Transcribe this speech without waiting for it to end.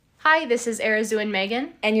Hi, this is Arazu and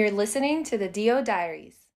Megan. And you're listening to the DO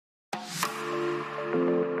Diaries.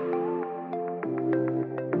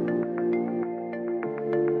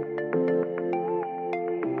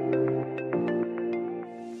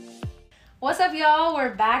 What's up, y'all?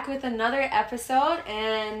 We're back with another episode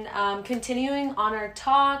and continuing on our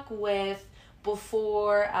talk with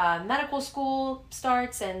before medical school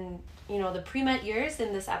starts and, the pre-med years.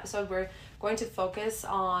 In this episode, we're going to focus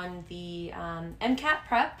on the MCAT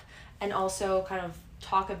prep and also kind of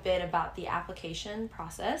talk a bit about the application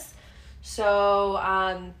process. So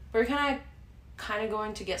we're kind of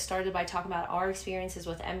going to get started by talking about our experiences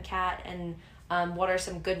with MCAT and what are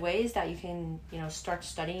some good ways that you can, start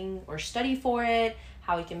studying or study for it,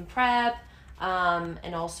 how you can prep,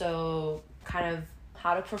 and also kind of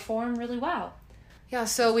how to perform really well. Yeah,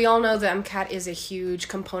 so we all know the MCAT is a huge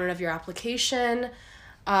component of your application.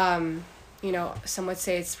 Some would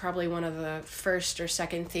say it's probably one of the first or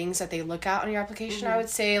second things that they look at on your application, I would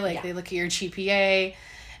say. They look at your GPA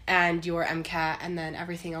and your MCAT, and then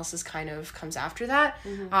everything else comes after that.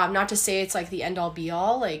 Not to say it's the end all be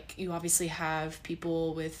all. You obviously have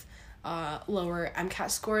people with lower MCAT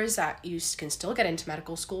scores that you can still get into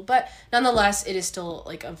medical school, but nonetheless it is still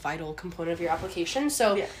a vital component of your application.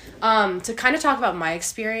 So to kind of talk about my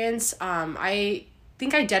experience, I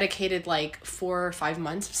think I dedicated 4 or 5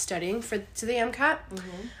 months of studying to the MCAT.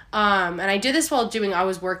 And I did this while I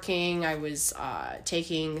was working, I was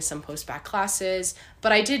taking some post-bac classes,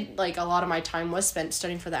 but I did a lot of my time was spent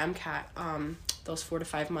studying for the MCAT, those 4 to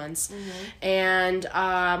 5 months. And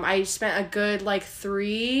I spent a good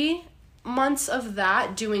 3 months of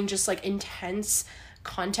that doing just intense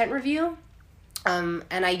content review. And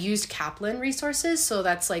I used Kaplan resources, so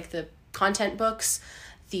that's the content books,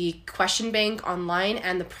 the question bank online,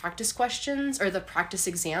 and the practice questions or the practice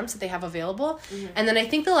exams that they have available. And then I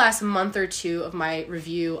think the last month or two of my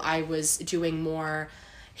review, I was doing more,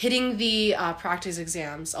 hitting the practice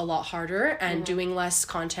exams a lot harder and doing less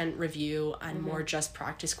content review and more just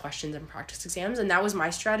practice questions and practice exams. And that was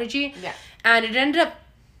my strategy. Yeah. And it ended up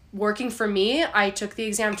working for me. I took the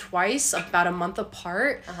exam twice, about a month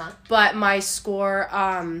apart, but my score,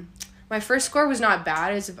 my first score was not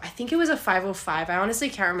bad. I think it was a 505. I honestly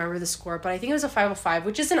can't remember the score, but I think it was a 505,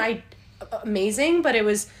 which isn't amazing, but it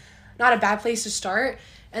was not a bad place to start.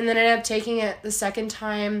 And then I ended up taking it the second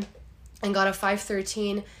time and got a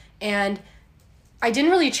 513. And I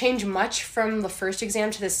didn't really change much from the first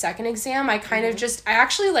exam to the second exam. I kind of I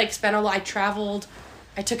actually spent a lot. I traveled.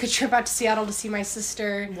 I took a trip out to Seattle to see my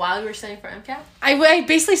sister. While you were studying for MCAT? I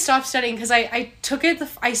basically stopped studying because I took it.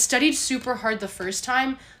 I studied super hard the first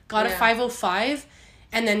time. Got a 505,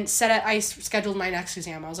 and then I scheduled my next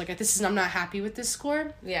exam. I was like, I'm not happy with this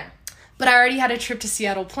score. Yeah. But I already had a trip to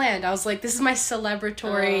Seattle planned. I was like, this is my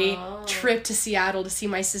celebratory trip to Seattle to see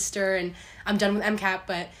my sister, and I'm done with MCAT,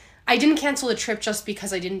 but I didn't cancel the trip just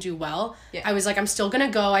because I didn't do well. Yeah. I was like, I'm still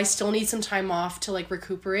gonna go. I still need some time off to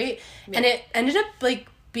recuperate. Yeah. And it ended up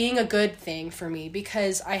being a good thing for me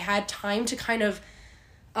because I had time to kind of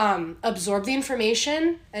absorb the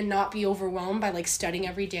information and not be overwhelmed by studying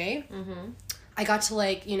every day. I got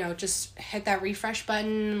to just hit that refresh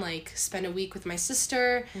button, spend a week with my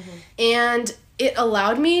sister, and it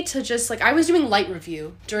allowed me to just I was doing light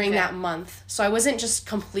review during that month, so I wasn't just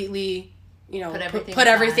completely put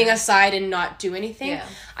everything aside and not do anything. Yeah.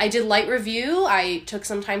 I did light review. I took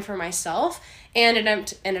some time for myself, and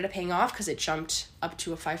it ended up paying off because it jumped up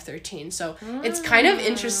to a 513. So it's kind of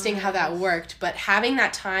interesting how that worked, but having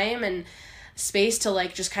that time and space to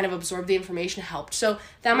just kind of absorb the information helped. So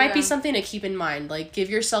that might be something to keep in mind. Give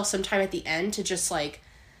yourself some time at the end to just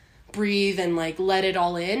breathe and let it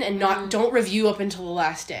all in and don't review up until the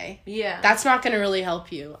last day. Yeah. That's not going to really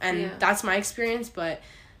help you. And that's my experience, but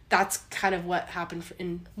that's kind of what happened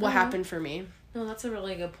happened for me. No, that's a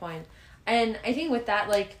really good point. And I think with that,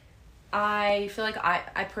 I feel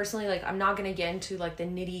I personally, I'm not going to get into, the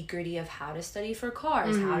nitty-gritty of how to study for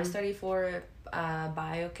cars, how to study for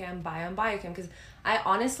biochem, because I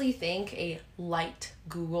honestly think a light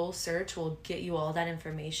Google search will get you all that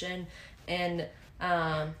information. And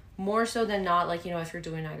more so than not, if you're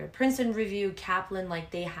doing either Princeton Review, Kaplan,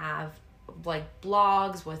 they have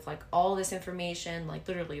blogs with all this information,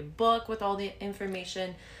 literally a book with all the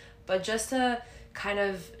information. But just to kind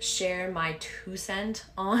of share my 2 cents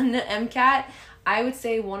on MCAT, I would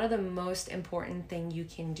say one of the most important thing you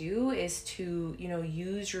can do is to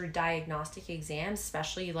use your diagnostic exams,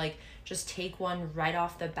 especially just take one right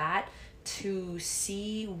off the bat to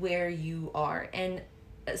see where you are. And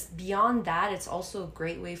beyond that, it's also a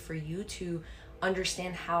great way for you to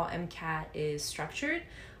understand how MCAT is structured.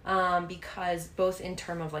 because both in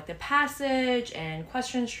terms of like the passage and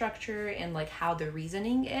question structure and like how the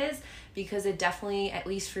reasoning is, because it definitely, at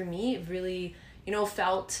least for me, it really, you know,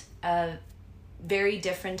 felt a very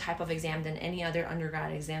different type of exam than any other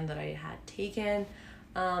undergrad exam that I had taken.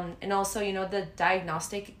 And also, you know, the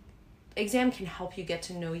diagnostic exam can help you get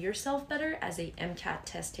to know yourself better as a MCAT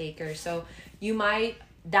test taker. So you might,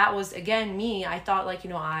 that was again me, I thought like, you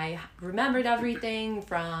know, I remembered everything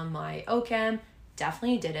from my OChem.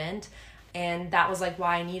 Definitely didn't. And that was like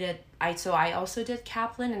why I also did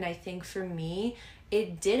Kaplan, and I think for me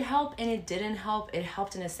it did help and it didn't help. It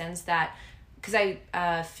helped in a sense that because I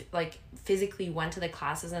like physically went to the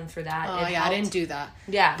classes, and for that I didn't do that.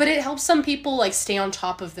 Yeah, but it helps some people like stay on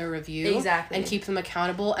top of their review exactly and keep them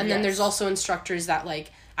accountable. And then there's also instructors that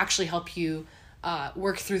like actually help you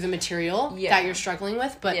work through the material that you're struggling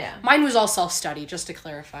with. But mine was all self-study, just to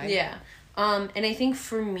clarify. And I think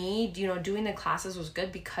for me, you know, doing the classes was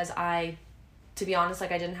good because to be honest,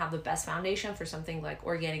 like I didn't have the best foundation for something like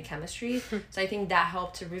organic chemistry. So I think that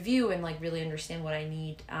helped to review and like really understand what I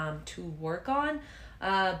need to work on.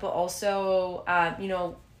 But also, you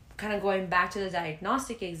know, kind of going back to the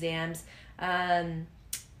diagnostic exams,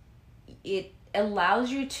 it allows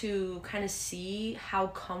you to kind of see how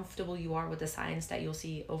comfortable you are with the science that you'll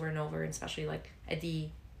see over and over, especially like at the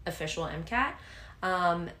official MCAT.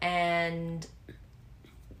 And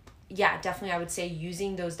yeah, definitely I would say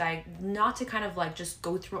using those not to kind of like just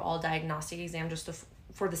go through all diagnostic exam just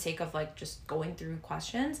for the sake of like just going through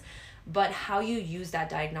questions, but how you use that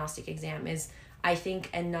diagnostic exam is, I think,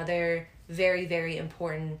 another very, very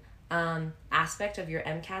important aspect of your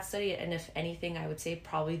MCAT study. And if anything, I would say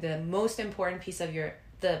probably the most important piece of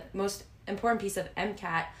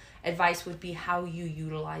MCAT advice would be how you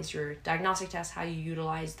utilize your diagnostic test, how you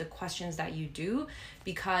utilize the questions that you do,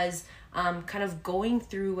 because kind of going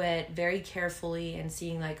through it very carefully and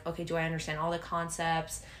seeing like, okay, do I understand all the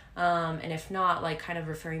concepts? And if not, like kind of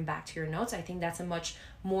referring back to your notes. I think that's a much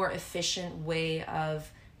more efficient way of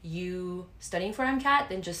you studying for MCAT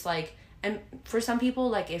than just like, and for some people,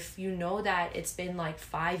 like if you know that it's been like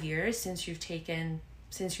 5 years since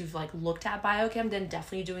you've like looked at biochem, then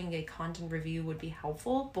definitely doing a content review would be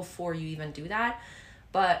helpful before you even do that.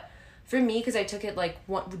 But for me, because I took it like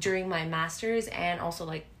during my master's and also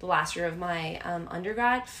like the last year of my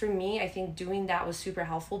undergrad, for me, I think doing that was super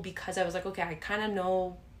helpful because I was like, okay, I kind of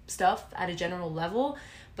know stuff at a general level,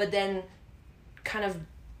 but then kind of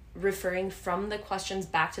referring from the questions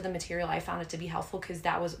back to the material, I found it to be helpful because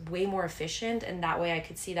that was way more efficient, and that way I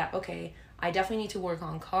could see that, okay, I definitely need to work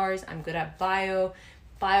on cars, I'm good at biochem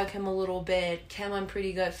a little bit, chem I'm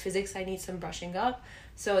pretty good, physics I need some brushing up.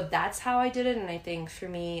 So that's how I did it, and I think for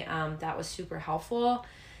me that was super helpful.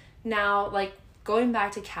 Now, like going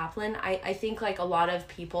back to Kaplan, I think like a lot of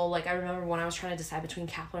people, like I remember when I was trying to decide between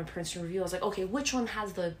Kaplan and Princeton Review, I was like, okay, which one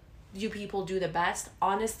has you people do the best?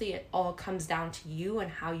 Honestly, it all comes down to you and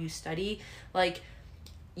how you study. Like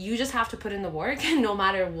you just have to put in the work, and no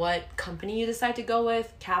matter what company you decide to go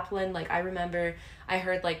with. Kaplan, like I remember I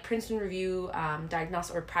heard like Princeton Review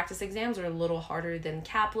diagnostic or practice exams are a little harder than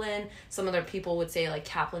Kaplan. Some other people would say like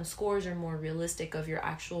Kaplan scores are more realistic of your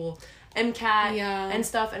actual MCAT and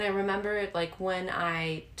stuff. And I remember like when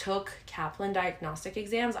I took Kaplan diagnostic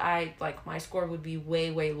exams, my score would be way,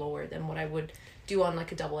 way lower than what I would do on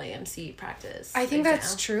like a double AMC practice. I think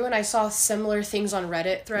that's true, and I saw similar things on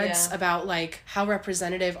Reddit threads about like how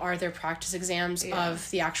representative are their practice exams of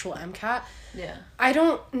the actual MCAT. I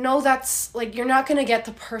don't know, that's like you're not going to get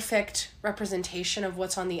the perfect representation of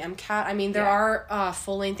what's on the MCAT. I mean, there are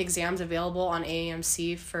full-length exams available on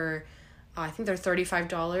AAMC for I think they're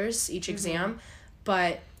 $35 each exam,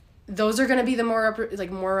 but those are going to be the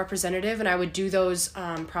more representative, and I would do those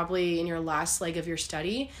probably in your last leg of your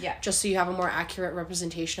study, just so you have a more accurate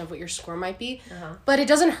representation of what your score might be. But it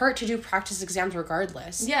doesn't hurt to do practice exams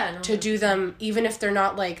regardless. To do them even if they're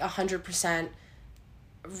not like 100%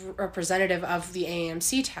 representative of the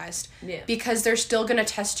AAMC test, because they're still going to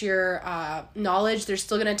test your knowledge, they're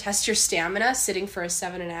still going to test your stamina sitting for a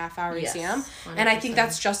 7.5 hour exam, 100%. And I think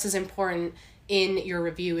that's just as important in your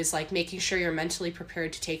review is like making sure you're mentally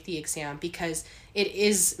prepared to take the exam, because it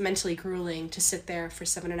is mentally grueling to sit there for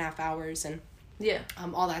 7.5 hours and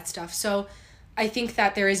all that stuff. So I think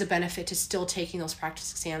that there is a benefit to still taking those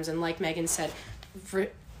practice exams, and like Megan said,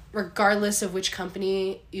 regardless of which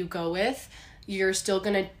company you go with, you're still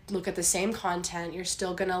going to look at the same content. You're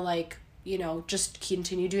still going to like, you know, just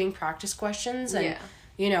continue doing practice questions and,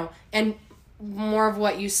 you know, and more of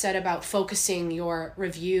what you said about focusing your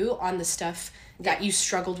review on the stuff that you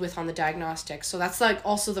struggled with on the diagnostic. So that's like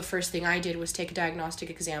also the first thing I did was take a diagnostic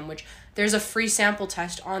exam, which there's a free sample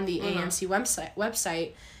test on the AMC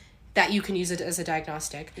website that you can use it as a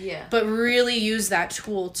diagnostic. Yeah. But really use that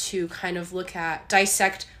tool to kind of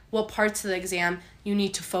dissect what parts of the exam you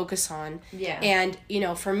need to focus on. Yeah. And,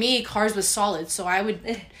 for me, cars was solid, so I would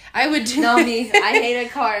do... No, me. I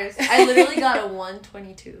hated cars. I literally got a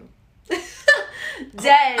 122.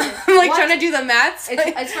 Dead. I'm trying to do the maths.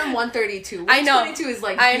 It's from 132. I know. 122 is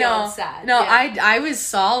beyond sad. No, yeah. I was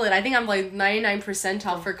solid. I think I'm 99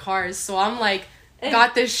 percentile for cars. So I'm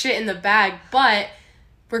got this shit in the bag. But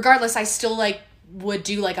regardless, I still would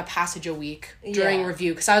do a passage a week during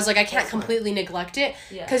review, because I was I can't completely neglect it,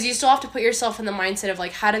 because you still have to put yourself in the mindset of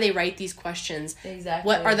how do they write these questions, exactly,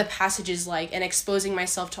 what are the passages and exposing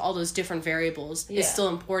myself to all those different variables is still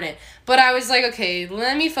important. But I was okay,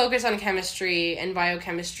 let me focus on chemistry and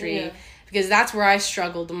biochemistry, because that's where I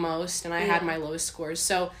struggled the most and I had my lowest scores.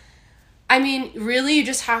 So I mean, really, you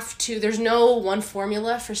just have to, there's no one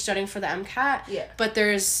formula for studying for the MCAT, but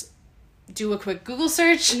do a quick Google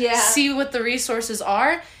search, see what the resources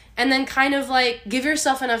are, and then kind of give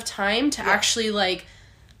yourself enough time to actually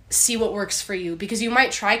see what works for you, because you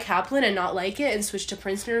might try Kaplan and not like it and switch to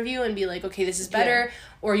Princeton Review and be okay, this is better,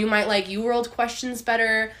 or you might like UWorld questions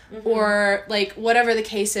better, or whatever the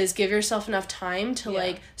case is. Give yourself enough time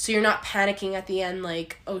to so you're not panicking at the end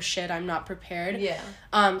oh shit, I'm not prepared.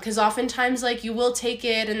 Because oftentimes you will take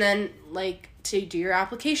it and then to do your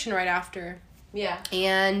application right after.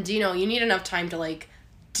 And, you need enough time to,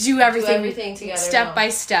 do everything together. Step by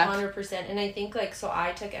step. 100%. And I think, so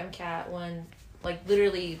I took MCAT when,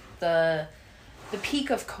 literally the peak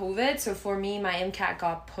of COVID. So for me, my MCAT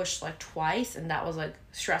got pushed, twice. And that was,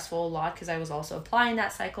 stressful a lot, because I was also applying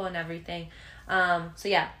that cycle and everything. So,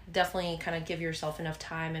 yeah, definitely kind of give yourself enough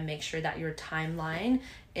time and make sure that your timeline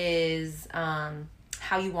is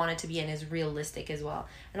how you want it to be and is realistic as well.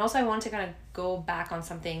 And also, I want to kind of go back on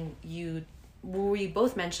something we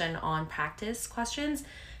both mentioned on practice questions.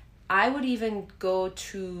 I would even go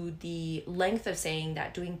to the length of saying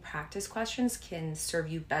that doing practice questions can serve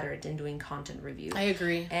you better than doing content review. I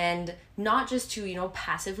agree. And not just to,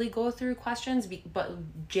 passively go through questions, but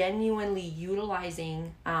genuinely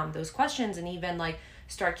utilizing those questions, and even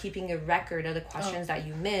start keeping a record of the questions that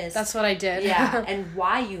you missed. That's what I did. And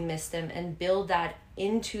why you missed them, and build that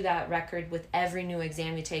into that record with every new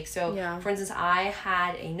exam you take. So for instance, I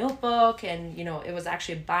had a notebook, and it was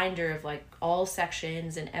actually a binder of all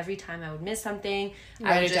sections, and every time I would miss something,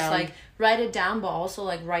 I would just write it down, but also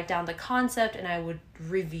write down the concept, and I would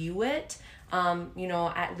review it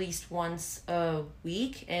at least once a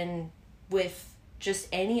week. And with just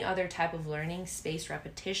any other type of learning, spaced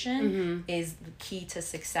repetition is the key to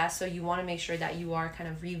success. So you want to make sure that you are kind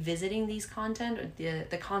of revisiting these content, or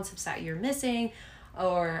the concepts that you're missing,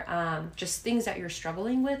 or just things that you're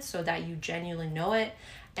struggling with, so that you genuinely know it.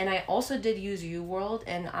 And I also did use UWorld,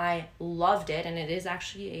 and I loved it, and it is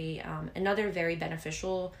actually a another very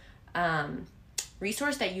beneficial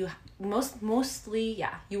resource that you mostly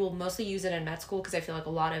you will mostly use it in med school, because I feel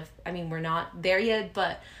we're not there yet,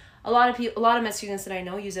 but a lot of med students that I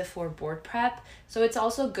know use it for board prep. So it's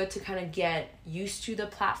also good to kind of get used to the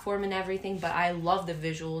platform and everything. But I love the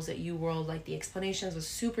visuals at UWorld. The explanations was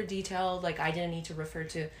super detailed. I didn't need to refer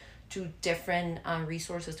to different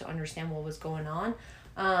resources to understand what was going on.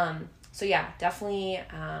 So yeah, definitely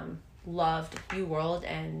loved UWorld,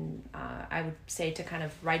 and I would say to kind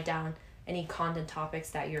of write down any content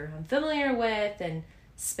topics that you're unfamiliar with, and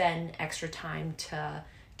spend extra time to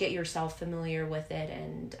get yourself familiar with it,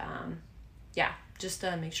 and just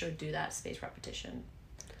make sure to do that spaced repetition.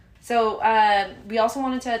 So we also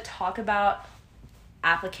wanted to talk about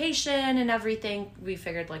application and everything. We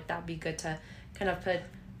figured that'd be good to kind of put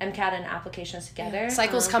MCAT and applications together.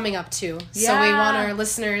 Cycle's coming up too, so we want our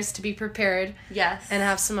listeners to be prepared. Yes. And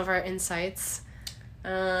have some of our insights.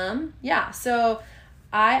 So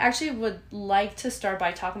I actually would like to start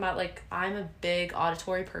by talking about, I'm a big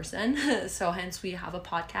auditory person, so hence we have a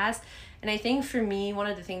podcast. And I think for me, one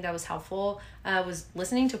of the things that was helpful was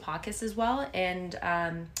listening to podcasts as well. And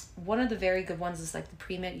one of the very good ones is the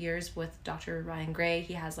pre-med years with Dr. Ryan Gray.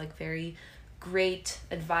 He has very great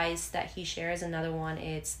advice that he shares. Another one,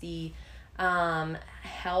 it's the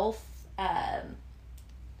health and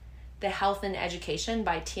education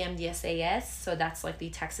by TMDSAS. So that's the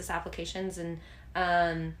Texas applications, and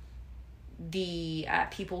the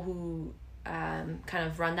people who kind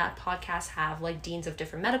of run that podcast have deans of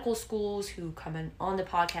different medical schools who come in on the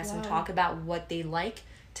podcast and talk about what they like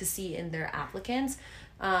to see in their applicants.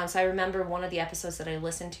 So I remember one of the episodes that I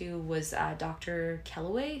listened to was Dr.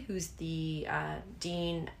 Kellaway, who's the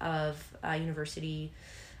dean of University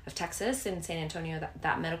of Texas in San Antonio,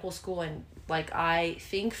 that medical school. And like, I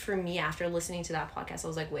think for me, after listening to that podcast, I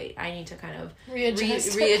was like, wait, I need to kind of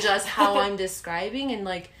readjust how I'm describing. And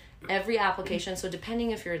like, every application, so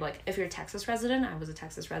depending if you're a Texas resident, I was a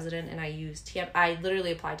Texas resident, and I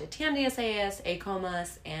literally applied to TMDSAS,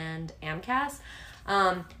 ACOMAS, and AMCAS.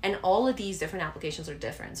 And all of these different applications are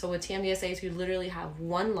different. So with TMDSAs, you literally have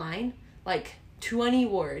one line, like 20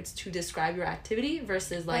 words to describe your activity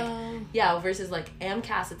versus versus like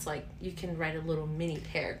AMCAS, it's like you can write a little mini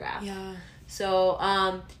paragraph. Yeah.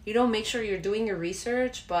 So, make sure you're doing your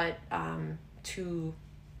research, but to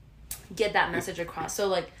get that message across. So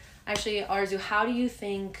like, actually, Arzu, how do you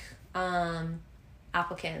think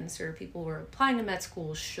applicants or people who are applying to med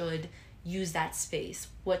school should use that space?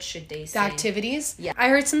 What should they say? The activities? Yeah. I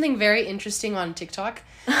heard something very interesting on TikTok.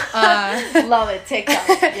 Love it,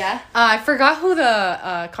 TikTok. Yeah. I forgot who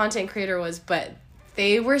the content creator was, but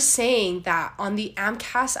they were saying that on the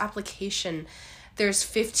AMCAS application, there's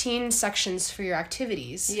 15 sections for your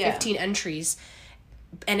activities, 15 entries.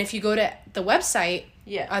 And if you go to the website,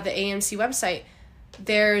 the AMC website,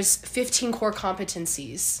 there's 15 core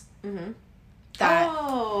competencies. Mm-hmm.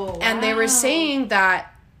 And they were saying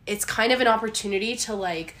that it's kind of an opportunity to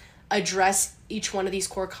like address each one of these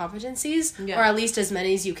core competencies, or at least as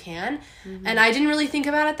many as you can. Mm-hmm. And I didn't really think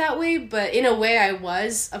about it that way, but in a way I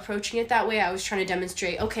was approaching it that way. I was trying to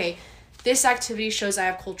demonstrate, okay, this activity shows I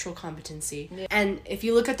have cultural competency. Yeah. And if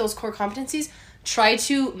you look at those core competencies, try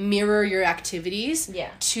to mirror your activities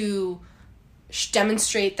to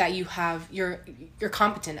demonstrate that you're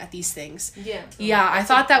competent at these things. I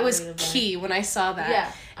thought that was key when I saw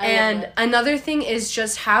that. And another thing is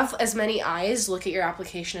just have as many eyes look at your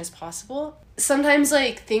application as possible. Sometimes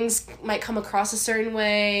like things might come across a certain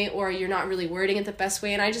way, or you're not really wording it the best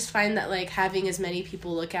way, and I just find that like having as many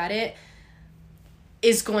people look at it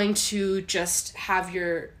is going to just have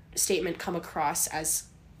your statement come across as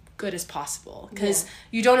good as possible, because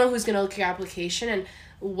you don't know who's going to look at your application and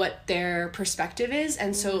what their perspective is.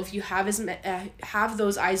 And so if you have have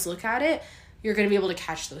those eyes look at it, you're going to be able to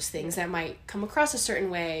catch those things that might come across a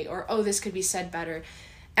certain way, or this could be said better.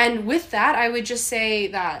 And with that, I would just say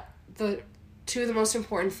that the two of the most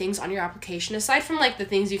important things on your application, aside from like the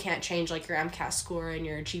things you can't change, like your MCAT score and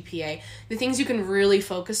your GPA, the things you can really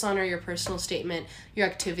focus on are your personal statement, your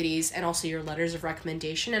activities, and also your letters of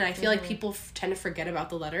recommendation. And I feel like people tend to forget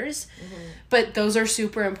about the letters, but those are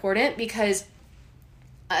super important, because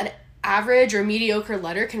an average or mediocre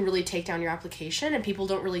letter can really take down your application, and people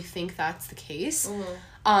don't really think that's the case.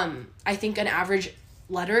 I think an average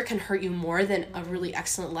letter can hurt you more than a really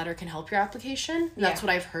excellent letter can help your application. That's what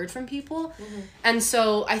I've heard from people. And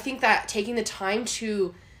so I think that taking the time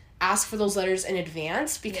to ask for those letters in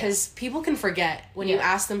advance, because people can forget when you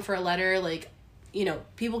ask them for a letter, like,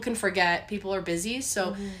 people can forget, people are busy.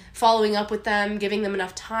 So following up with them, giving them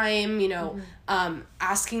enough time,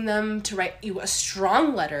 asking them to write you a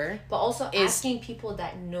strong letter. But also asking people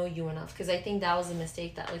that know you enough. Because I think that was a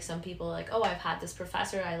mistake that like some people are like, I've had this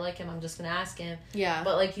professor, I like him, I'm just going to ask him. Yeah.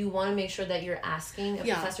 But like you want to make sure that you're asking a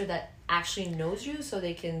professor that actually knows you, so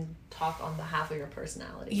they can talk on behalf of your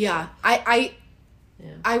personality. Yeah.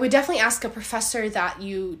 I would definitely ask a professor that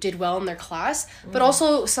you did well in their class, but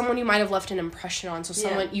also someone you might have left an impression on. So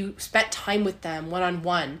someone you spent time with them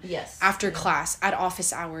one-on-one after class, at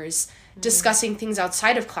office hours, discussing things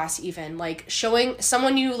outside of class, even like showing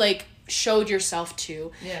someone you like showed yourself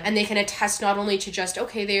to, and they can attest not only to just,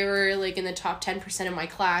 okay, they were like in the top 10% of my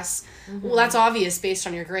class. Well, that's obvious based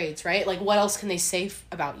on your grades, right? Like what else can they say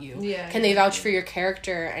about you? Can they vouch for your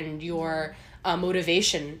character and your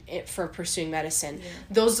motivation for pursuing medicine?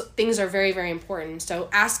 Those things are very, very important. So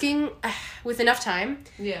asking with enough time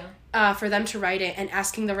for them to write it, and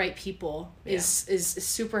asking the right people is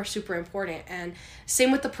super, super important. And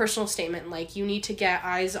same with the personal statement. Like you need to get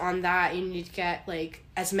eyes on that. You need to get like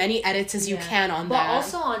as many edits as you can on that. But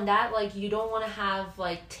also on that, like you don't want to have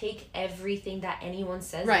like take everything that anyone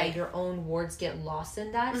says, like your own words get lost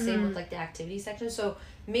in that. Same with like the activity section. So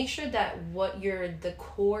make sure that the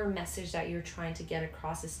core message that you're trying to get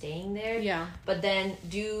across is staying there. But then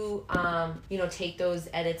do take those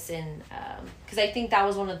edits in, because I think that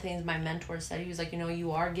was one of the things my mentor said. He was like,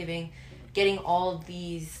 you are getting all of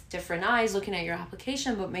these different eyes looking at your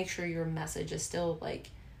application, but make sure your message is still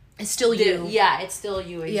like, it's still you. Yeah, it's still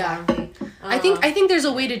you. Exactly. I think there's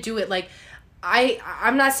a way to do it. Like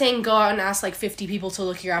I'm not saying go out and ask like 50 people to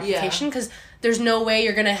look at your application, because there's no way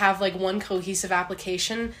you're gonna have like one cohesive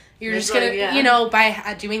application. You're just gonna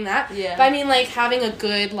by doing that. But I mean, like having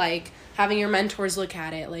having your mentors look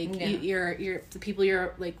at it, like your the people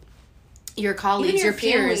you're like your colleagues, your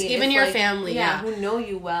peers, family, even your family, who know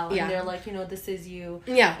you well, and they're like, you know, this is you,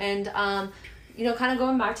 and you know, kind of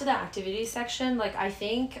going back to the activity section, like I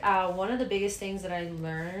think one of the biggest things that I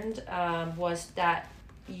learned was that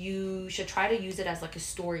you should try to use it as like a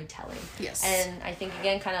storytelling. Yes. And I think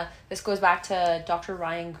again, kind of this goes back to Dr.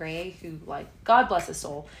 Ryan Gray, who, like, God bless his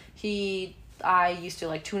soul. I used to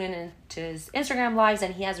like tune in into his Instagram lives,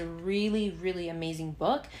 and he has a really, really amazing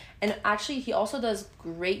book. And actually, he also does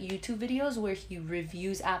great YouTube videos where he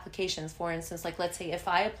reviews applications. For instance, like, let's say if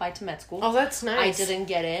I applied to med school. Oh, that's nice. I didn't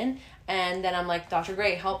get in. And then I'm like, Dr.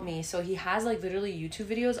 Gray, help me. So he has like literally YouTube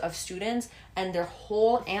videos of students and their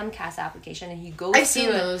whole MCAT application. And he goes I've seen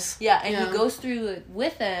those. Yeah, and he goes through it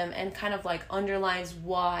with them and kind of like underlines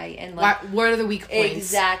why and like. What are the weak points?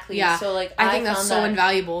 Exactly. Yeah. So like I think that's so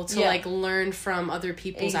invaluable to like learn from other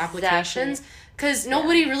people's applications. Because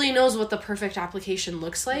nobody really knows what the perfect application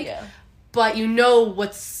looks like. Yeah. But you know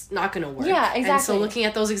what's not going to work. Yeah, exactly. And so looking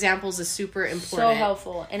at those examples is super important. So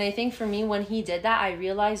helpful. And I think for me, when he did that, I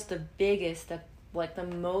realized the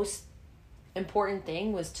most important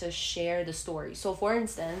thing was to share the story. So for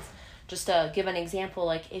instance, just to give an example,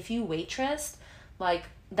 like if you waitressed, like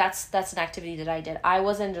that's an activity that I did. I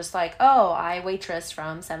wasn't just like, oh, I waitressed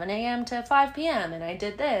from 7 a.m. to 5 p.m. and I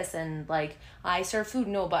did this and like I serve food.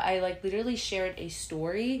 No, but I like literally shared a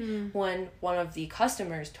story when one of the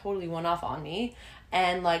customers totally went off on me,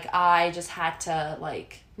 and like I just had to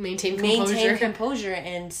like maintain composure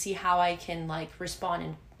and see how I can like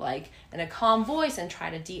respond in a calm voice and try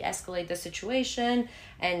to de-escalate the situation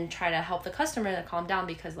and try to help the customer to calm down,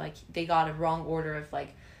 because like they got a wrong order of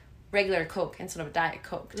like regular Coke instead of a Diet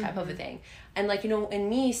Coke type of a thing. And like, you know, in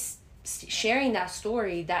me sharing that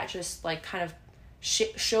story, that just like kind of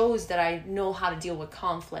shows that I know how to deal with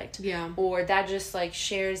conflict. Yeah. Or that just like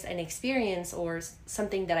shares an experience or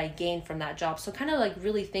something that I gained from that job. So kind of like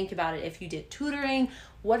really think about it. If you did tutoring,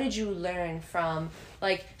 what did you learn from,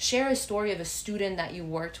 like, share a story of a student that you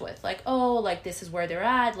worked with, like, oh, like this is where they're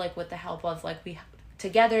at, like with the help of like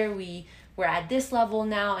we're at this level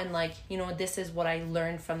now, and like, you know, this is what I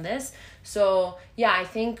learned from this. So yeah, I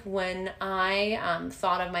think when I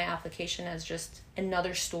thought of my application as just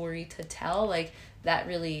another story to tell, like that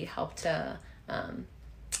really helped to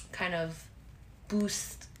kind of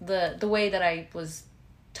boost the way that I was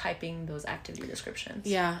typing those activity descriptions.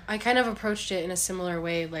 Yeah, I kind of approached it in a similar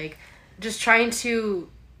way, like just trying to,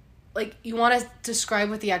 like, you want to describe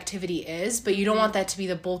what the activity is, but you don't want that to be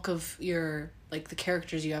the bulk of your, like, the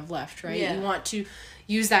characters you have left, right? Yeah. You want to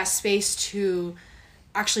use that space to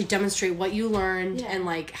actually demonstrate what you learned and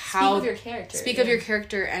like how speak of your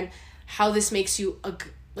character and how this makes you a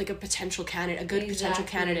potential candidate, a good potential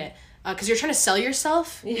candidate, because you're trying to sell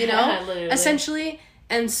yourself, you know, literally. Essentially.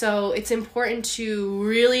 And so it's important to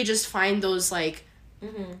really just find those like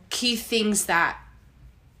key things that,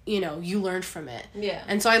 you know, you learned from it. Yeah.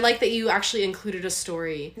 And so I like that you actually included a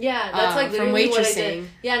story. Yeah, that's like from waitressing. What I did.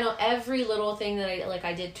 Yeah, no, every little thing that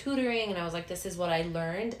I did tutoring, and I was like, this is what I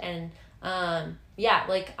learned. And yeah,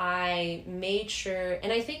 like I made sure,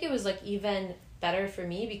 and I think it was like even better for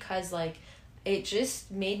me because like it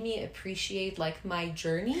just made me appreciate like my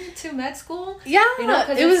journey to med school. Yeah, you know,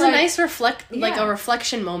 it was like, a nice a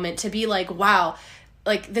reflection moment to be like, wow,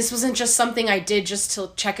 like this wasn't just something I did just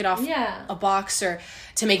to check it off a box or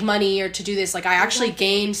to make money or to do this. Like I actually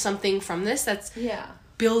gained something from this that's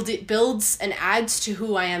builds and adds to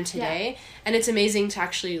who I am today. And it's amazing to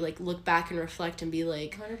actually like look back and reflect and be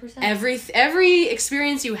like 100%. Every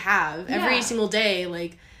experience you have every single day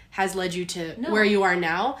like has led you to where you are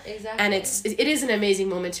now. Exactly. And it is an amazing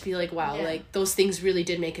moment to be like, wow, like those things really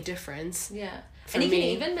did make a difference. Yeah. And you can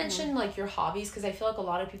even mention like your hobbies, because I feel like a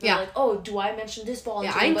lot of people are like, oh, do I mention this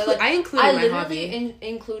volunteering? Yeah, I included my hobby. I literally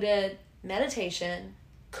included meditation,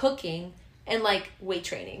 cooking, and like weight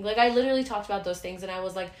training. Like I literally talked about those things, and I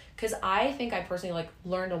was like, because I think I personally like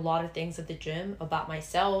learned a lot of things at the gym about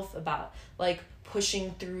myself, about like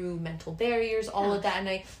pushing through mental barriers, all of that, and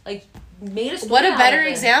I like made a story. What a better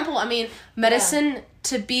example. I mean, medicine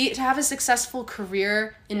to have a successful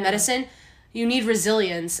career in medicine, you need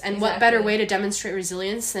resilience, and what better way to demonstrate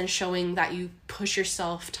resilience than showing that you push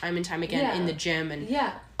yourself time and time again in the gym and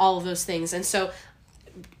all of those things. And so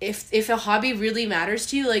if a hobby really matters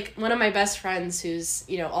to you, like one of my best friends who's,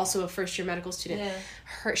 you know, also a first year medical student,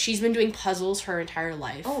 she's been doing puzzles her entire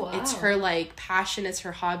life. Oh, wow. It's her like passion, it's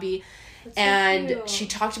her hobby. That's and so cute. She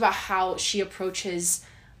talked about how she approaches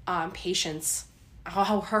patients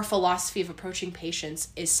how her philosophy of approaching patients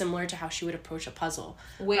is similar to how she would approach a puzzle.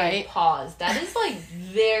 Wait, right? Pause. That is like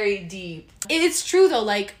very deep. It's true though,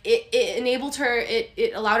 like it enabled her,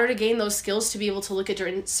 it allowed her to gain those skills to be able to look at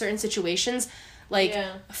certain situations like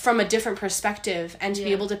from a different perspective, and to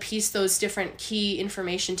be able to piece those different key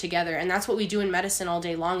information together. And that's what we do in medicine all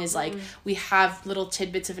day long, is like we have little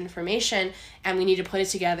tidbits of information and we need to put it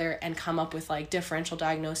together and come up with like differential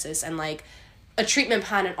diagnosis and like a treatment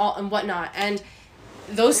plan and all and whatnot. And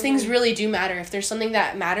those things really do matter. If there's something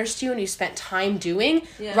that matters to you and you spent time doing,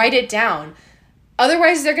 write it down.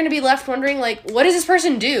 Otherwise, they're going to be left wondering, like, what does this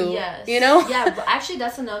person do? Yes. You know? Yeah, but actually,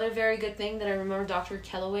 that's another very good thing that I remember Dr.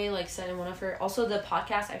 Kellaway, like, said in one of her... Also, the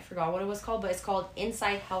podcast, I forgot what it was called, but it's called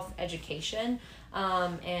Inside Health Education.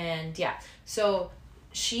 And, yeah. So,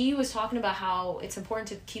 she was talking about how it's important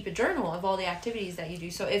to keep a journal of all the activities that you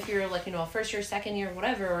do. So, if you're, like, you know, first year, second year,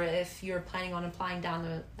 whatever, or if you're planning on applying down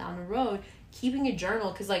the road, keeping a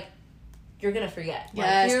journal, because, like, you're going to forget.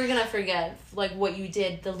 Yes. Like, you're going to forget, like, what you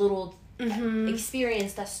did, the little...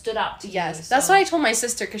 experience that stood out to you. Yes, that's what I told my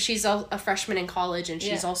sister, because she's a freshman in college and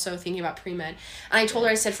she's also thinking about pre-med. And I told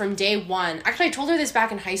her, I said, from day one, actually I told her this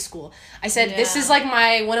back in high school. I said, this is like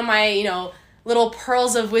one of my, you know, little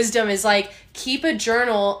pearls of wisdom is like, keep a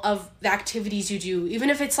journal of the activities you do.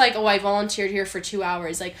 Even if it's like, oh, I volunteered here for 2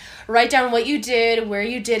 hours. Like, write down what you did, where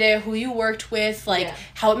you did it, who you worked with, like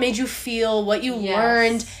how it made you feel, what you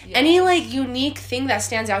learned, any like unique thing that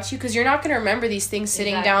stands out to you, because you're not going to remember these things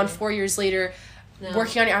sitting down 4 years later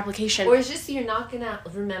working on your application. Or it's just you're not going to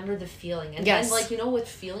remember the feeling. And then, like, you know, with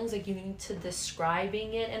feelings, like, you need to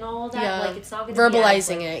describing it and all that. Like, it's not going to be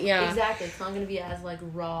verbalizing as, like, it, exactly. It's not going to be as, like,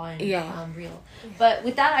 raw and real. But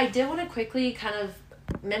with that, I did want to quickly kind of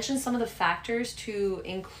mention some of the factors to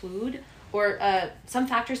include, or some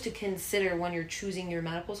factors to consider when you're choosing your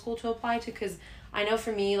medical school to apply to, because I know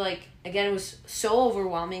for me, like, again, it was so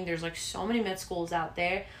overwhelming. There's, like, so many med schools out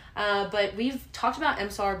there. But we've talked about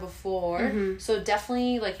MSAR before, so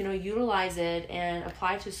definitely, like, you know, utilize it and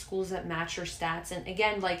apply to schools that match your stats. And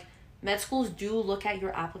again, like, med schools do look at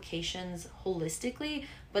your applications holistically,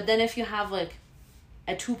 but then if you have, like,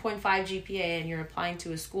 a 2.5 GPA and you're applying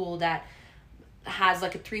to a school that has,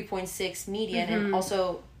 like, a 3.6 median, and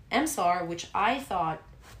also MSAR, which I thought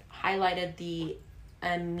highlighted the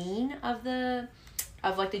mean of the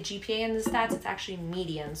GPA and the stats, it's actually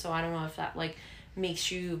median, so I don't know if that, like,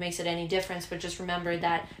 makes it any difference, but just remember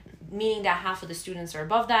that, meaning that half of the students are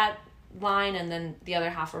above that line and then the other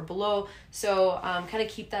half are below. So kind of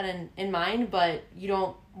keep that in mind, but you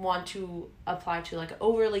don't want to apply to like an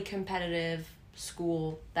overly competitive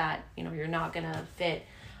school that, you know, you're not gonna fit.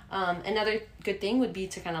 Another good thing would be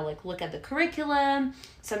to kind of like look at the curriculum.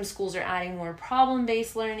 Some schools are adding more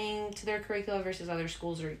problem-based learning to their curricula versus other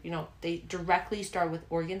schools are, you know, they directly start with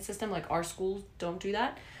organ system. Like, our schools don't do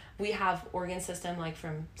that. We have organ system like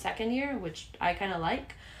from second year, which I kind of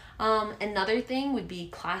like. Another thing would be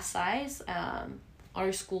class size.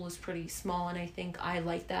 Our school is pretty small, and I think I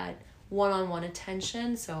like that one-on-one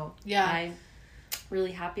attention. So I'm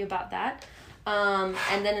really happy about that. And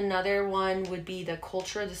then another one would be the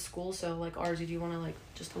culture of the school. So like, Arzu, do you want to like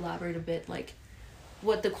just elaborate a bit, like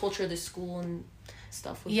what the culture of the school and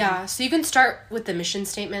stuff would be? So you can start with the mission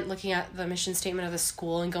statement, looking at the mission statement of the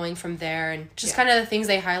school and going from there, and just kind of the things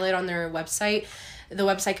they highlight on their website. The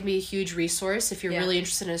website can be a huge resource if you're really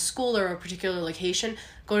interested in a school or a particular location.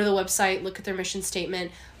 Go to the website, look at their mission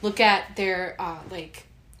statement, look at their like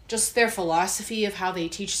just their philosophy of how they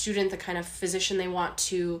teach students, the kind of physician they want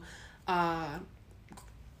to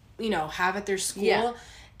you know, have at their school.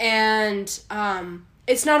 And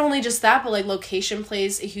it's not only just that, but like location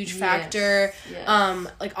plays a huge factor.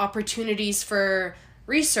 Like opportunities for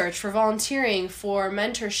research, for volunteering, for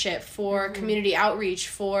mentorship, for community outreach,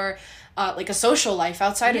 for like a social life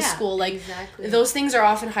outside of school. Like those things are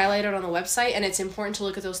often highlighted on the website, and it's important to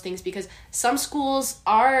look at those things because some schools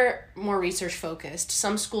are more research focused.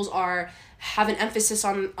 Some schools have an emphasis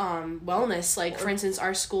on wellness. Like, for instance,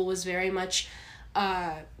 our school was very much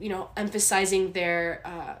you know, emphasizing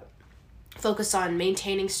their focus on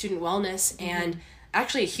maintaining student wellness, and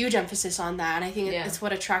actually a huge emphasis on that. And I think it's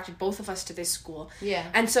what attracted both of us to this school.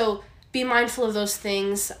 And so be mindful of those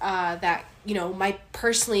things that, you know, might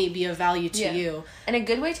personally be of value to you. And a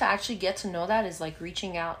good way to actually get to know that is like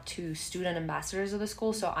reaching out to student ambassadors of the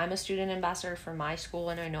school. So I'm a student ambassador for my school,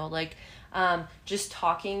 and I know like just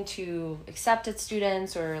talking to accepted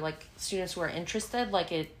students or like students who are interested,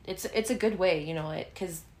 like it's a good way, you know,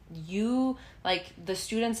 because you, like, the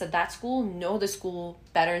students at that school know the school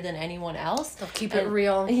better than anyone else. They'll keep it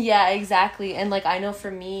real. Yeah, exactly. And, like, I know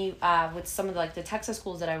for me, with some of the, like, the Texas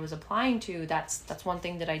schools that I was applying to, that's one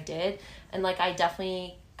thing that I did. And, like, I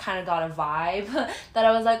definitely kind of got a vibe that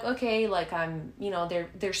I was like, okay, like, I'm, you know,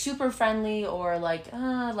 they're super friendly, or like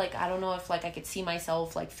I don't know if, like, I could see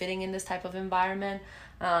myself, like, fitting in this type of environment.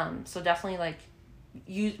 So definitely, like,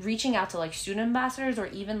 you reaching out to, like, student ambassadors, or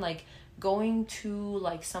even, like, going to,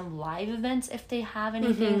 like, some live events if they have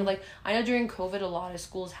anything. Like, I know during COVID a lot of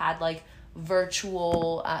schools had, like,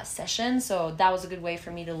 virtual sessions, so that was a good way for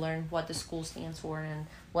me to learn what the school stands for and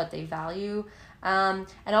what they value. And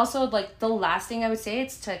also, like, the last thing I would say,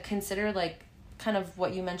 it's to consider, like, kind of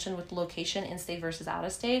what you mentioned with location, in-state versus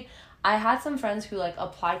out-of-state. I had some friends who, like,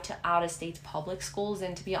 applied to out-of-state public schools,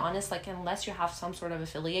 and to be honest, like, unless you have some sort of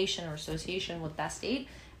affiliation or association with that state,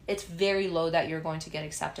 it's very low that you're going to get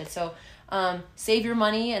accepted. So save your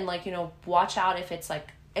money, and, like, you know, watch out if it's, like,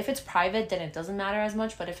 if it's private, then it doesn't matter as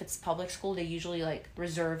much, but if it's public school, they usually, like,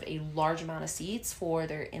 reserve a large amount of seats for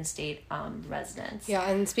their in-state residents. Yeah,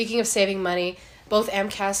 and speaking of saving money, both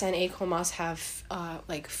AMCAS and ACOMAS have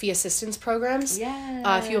like fee assistance programs.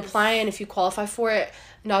 Yes. If you apply and if you qualify for it,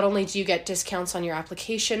 not only do you get discounts on your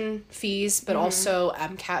application fees, but also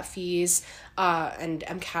MCAT fees and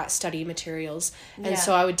MCAT study materials. And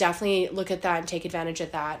so I would definitely look at that and take advantage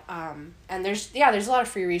of that. And there's a lot of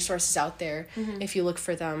free resources out there if you look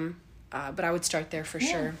for them. But I would start there for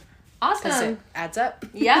sure. Awesome. 'Cause it adds up.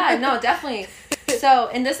 Yeah, no, definitely. So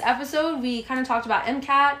in this episode, we kind of talked about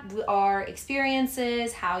MCAT, our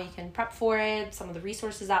experiences, how you can prep for it, some of the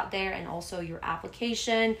resources out there, and also your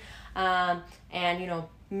application. And, you know,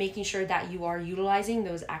 making sure that you are utilizing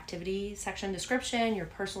those activity section description, your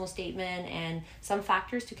personal statement, and some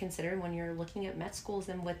factors to consider when you're looking at med schools.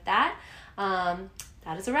 And with that,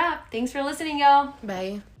 that is a wrap. Thanks for listening, y'all.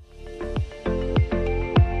 Bye.